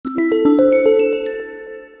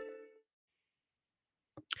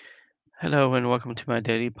Hello and welcome to my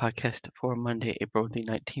daily podcast for Monday, April the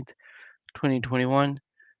 19th, 2021.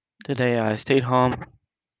 Today I stayed home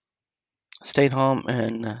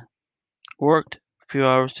and worked a few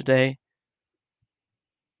hours today.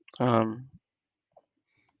 Um,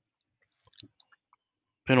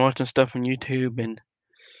 been watching stuff on YouTube and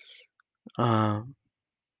um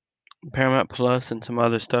Paramount Plus and some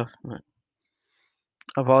other stuff. But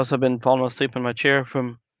I've also been falling asleep in my chair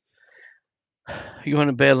from going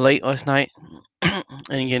to bed late last night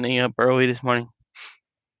and getting up early this morning.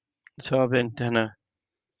 So I've been kind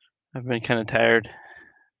of tired.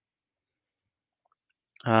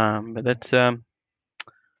 But that's pretty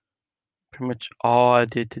much all I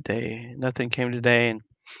did today. Nothing came today, and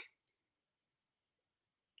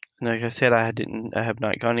like I said, I have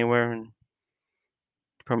not gone anywhere, and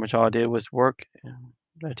pretty much all I did was work, and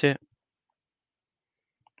that's it.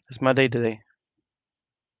 That's my day today.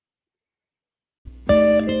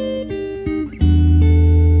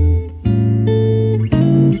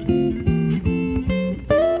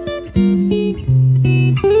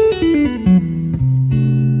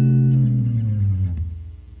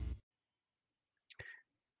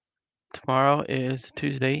 Tomorrow is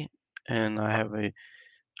Tuesday, and I have a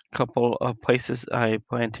couple of places I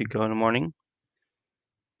plan to go in the morning.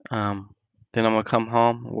 Then I'm gonna come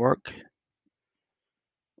home, work.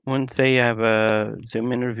 Wednesday, I have a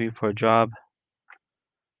Zoom interview for a job,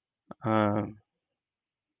 um,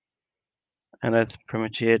 and that's pretty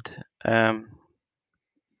much it. I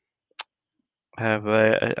have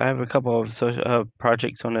a couple of social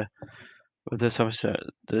projects on with the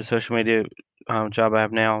social media job I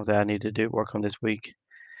have now that I need to do work on this week,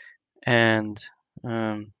 and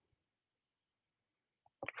um,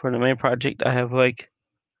 for the main project, I have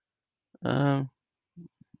um,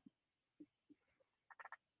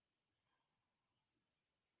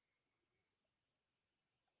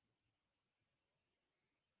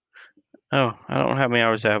 oh, I don't know how many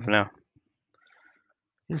hours I have now.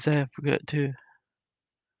 Yes, I forgot to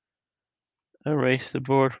erase the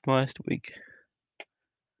board from last week.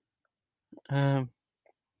 Um,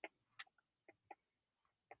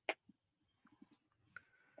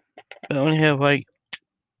 I only have I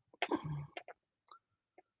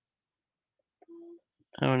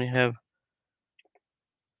only have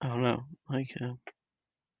I don't know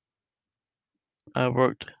I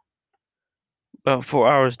worked about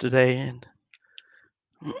 4 hours today, and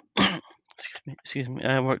excuse me,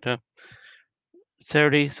 I worked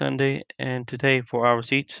Saturday, Sunday, and today 4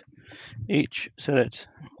 hours each. So that's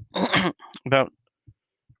about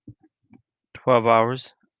 12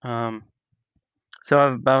 hours. So I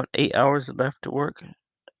have about 8 hours left to work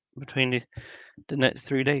between the next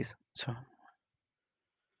 3 days. So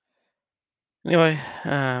anyway,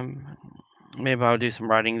 maybe I'll do some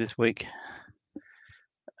writing this week.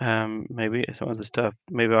 Maybe some of the stuff.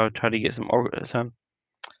 Maybe I'll try to get some.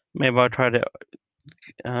 Maybe I'll try to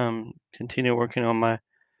continue working on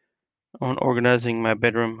organizing my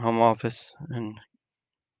bedroom, home office, and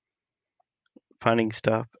finding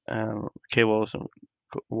stuff, cables and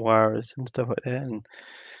wires and stuff like that. And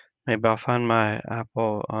maybe I'll find my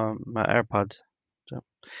my AirPods. So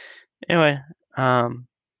anyway,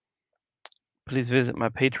 please visit my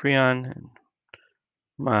Patreon and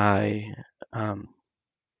my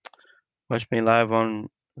watch me live on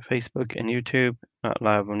Facebook and YouTube. Not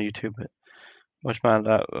live on YouTube, but watch my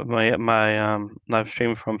live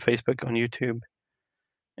stream from Facebook on YouTube.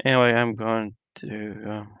 Anyway, I'm going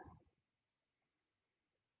to.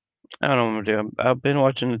 I don't know what I'm gonna do. I've been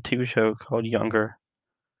watching a TV show called Younger.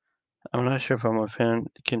 I'm not sure if I'm gonna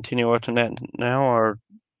continue watching that now or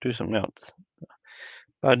do something else.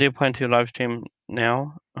 But I do plan to live stream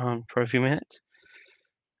now for a few minutes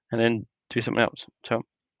and then do something else. So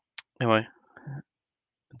anyway,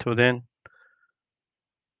 until then.